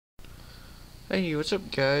Hey, what's up,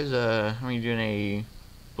 guys? I'm doing a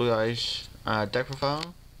Blue Eyes deck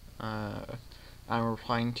profile. Uh, I'm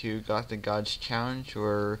replying to Galactic Gods challenge,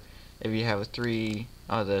 where if you have three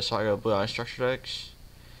of the Saga Blue Eyes structure decks,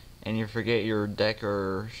 and you forget your deck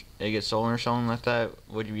or it gets stolen or something like that,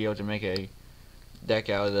 would you be able to make a deck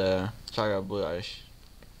out of the Saga Blue Eyes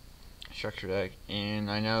structure deck? And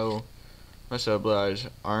I know most of the Blue Eyes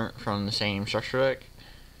aren't from the same structure deck.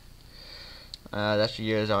 That's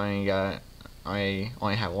because I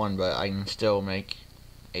only have one, but I can still make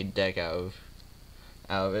a deck out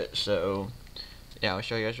of it. So yeah, I'll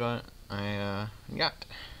show you guys what I got.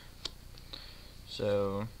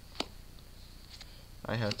 So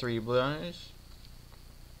I have three Blue Eyes.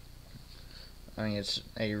 I mean, it's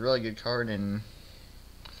a really good card and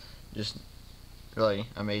just really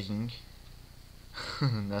amazing.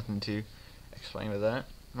 Nothing to explain with that.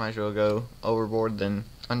 Might as well go overboard than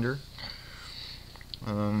under.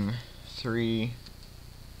 Three.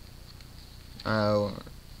 The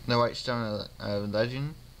White Stone of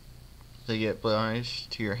Legend to get Blue Eyes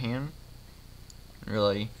to your hand.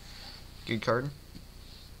 Really good card.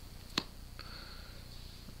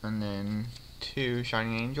 And then two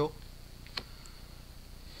Shining Angel.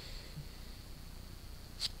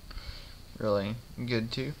 Really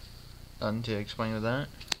good too. Nothing to explain with that.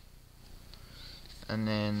 And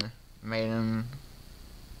then Maiden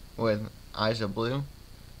with Eyes of Blue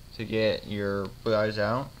to get your Blue Eyes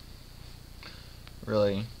out.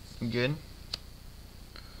 Really good.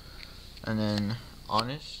 And then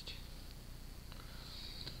Honest,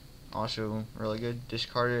 also really good.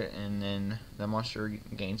 Discard it, and then the monster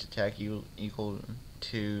gains attack equal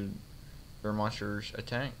to your monster's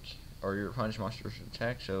attack, or your opponent's monster's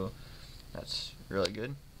attack, so that's really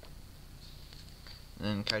good. And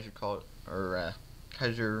then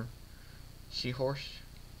Kaiser Seahorse,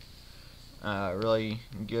 really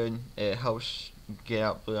good. It helps get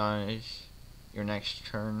out Blue Eyes your next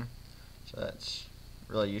turn, so that's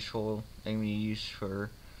really useful. It can be used for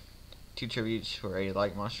 2 tributes for a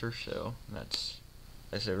light monster, so that's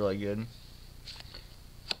really good.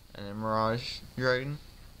 And then Mirage Dragon,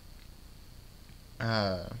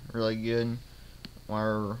 really good.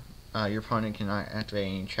 Where your opponent cannot activate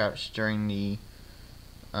any traps during the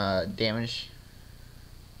damage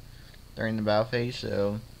during the battle phase,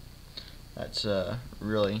 so that's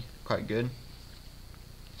really quite good.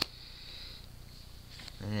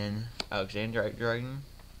 And then Alexander Dragon,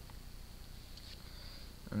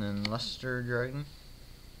 and then Luster Dragon,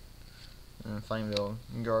 and then Flameville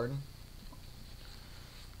Guard.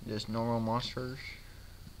 Just normal monsters,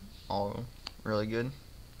 all really good.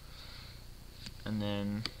 And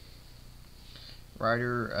then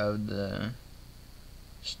Rider of the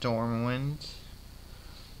Storm Winds,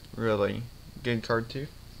 really good card too.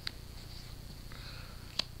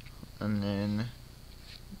 And then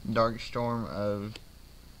Dark Storm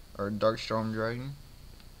Dragon,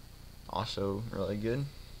 also really good.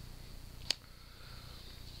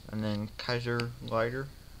 And then Kaiser Glider,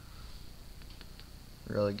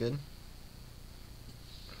 really good.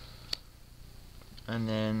 And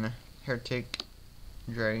then Heretic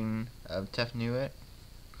Dragon of Tefnuit,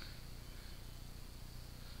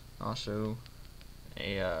 also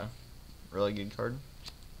a really good card.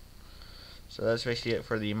 So that's basically it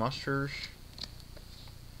for the monsters.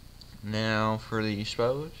 Now for the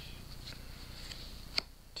spells.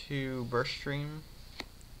 2 Burst Stream.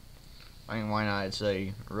 I mean, why not? It's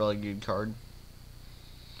a really good card.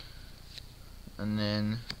 And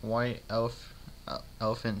then White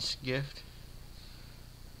Elephant's Gift,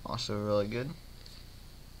 also really good.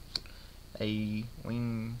 A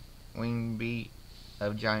Wing Beat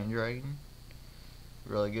of Giant Dragon,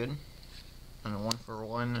 really good. And a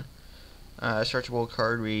 1-for-1 searchable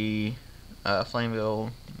card, we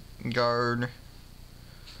Flameville Guard,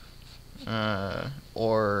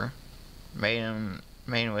 or Maiden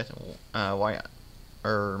with white,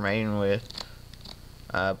 or Maiden with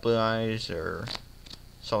Blue Eyes, or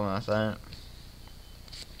something like that.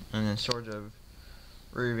 And then Swords of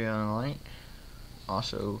Ruby and Light,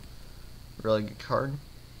 also really good card.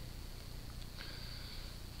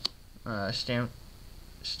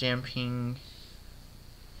 Stamping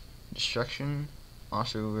Destruction,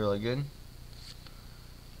 also really good.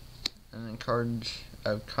 And then Cards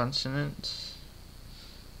of Consonance,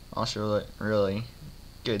 also really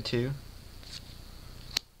good too.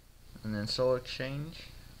 And then Soul Exchange,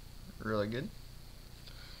 really good.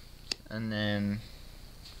 And then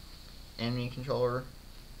Enemy Controller,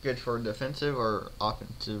 good for defensive or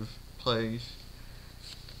offensive plays.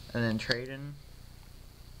 And then Trade-in,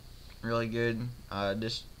 really good.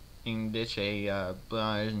 You can ditch a Blue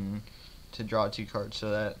Eyes and to draw 2 cards,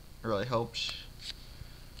 so that really helps,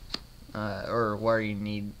 or where you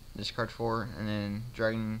need this card for. And then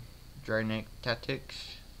Dragon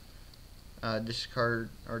Tactics. Discard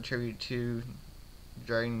or tribute 2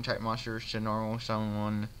 dragon type monsters to normal.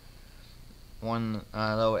 Summon one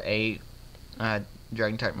level 8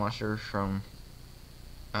 dragon type monsters from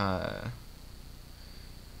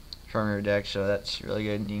your deck, so that's really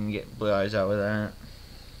good. You can get Blue Eyes out with that.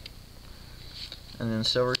 And then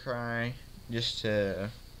Silver Cry, just to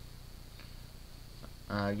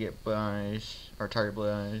get Blue Eyes, or target Blue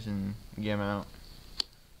Eyes and get them out.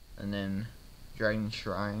 And then Dragon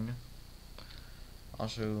Shrine,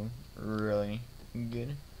 also really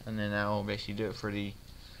good. And then that will basically do it for the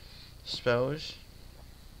spells.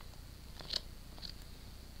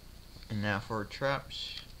 And now for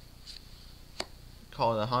traps.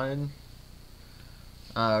 Call the Haunted.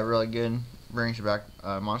 Really good. Brings back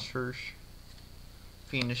monsters.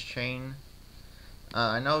 Fiendish Chain.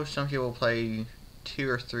 I know some people play 2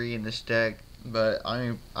 or 3 in this deck, but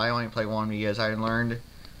I only play 1 because I learned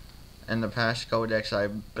in the past couple decks I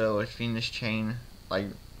built with Fiendish Chain, like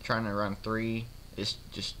trying to run 3 is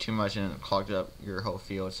just too much and it clogs up your whole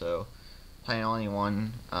field, so playing only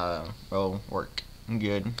 1 will work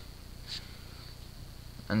good.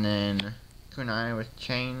 And then Kunai with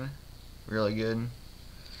Chain, really good.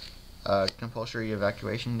 Compulsory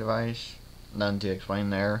evacuation device, nothing to explain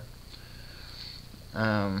there.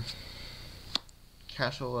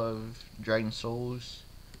 Castle of Dragon Souls,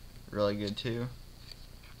 really good too.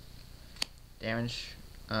 Damage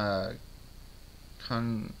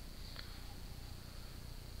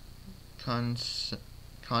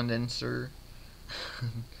condenser.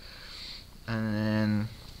 And then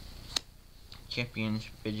Champion's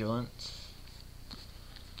Vigilance.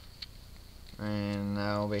 And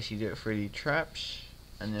that'll basically do it for the traps.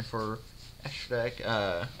 And then for extra deck,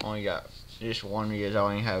 only got just 1 because I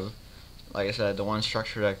only have, like I said, the 1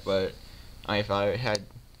 structure deck, but if I had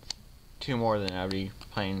 2 more, then I'd be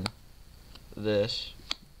playing this.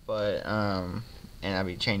 But and I'd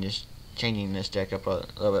be changing this deck up a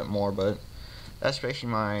little bit more. But that's basically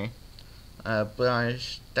my Blue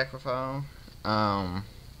Eyes deck profile.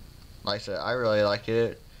 Like I said, I really like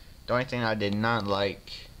it. The only thing I did not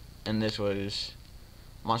like, and this was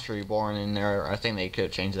Monster Reborn in there, I think they could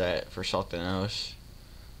have changed that for something else.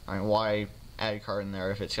 I mean, why add a card in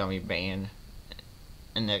there if it's gonna be banned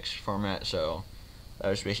in next format? So that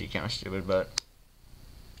was basically kind of stupid. But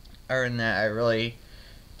other than that, I really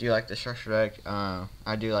do like the structure deck.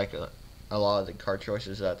 I do like a lot of the card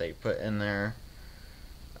choices that they put in there.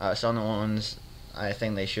 Some of the ones I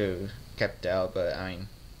think they should have kept out, but I mean,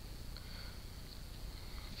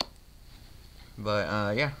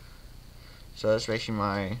 yeah. So that's basically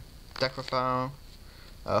my deck profile.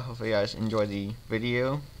 Hopefully you guys enjoyed the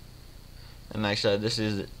video. And like I said, this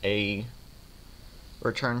is a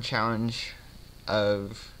return challenge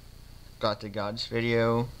of Galactic Gods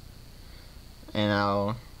video. And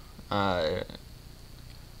I'll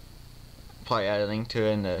probably add a link to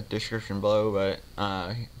it in the description below. But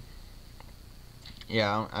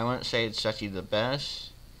yeah, I wouldn't say it's actually the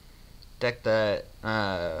best deck that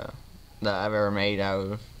I've ever made out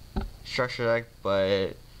of structure deck,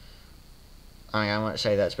 but I mean, I wouldn't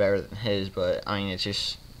say that's better than his, but I mean,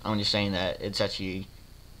 I'm just saying that it's actually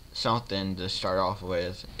something to start off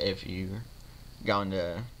with if you go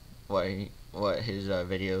into what his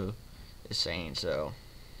video is saying. So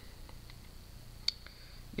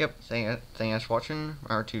yep, thank you guys for watching.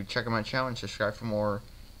 Remember to check out my channel and subscribe for more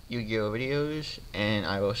Yu-Gi-Oh videos, and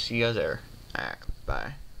I will see you guys there. Alright,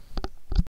 bye.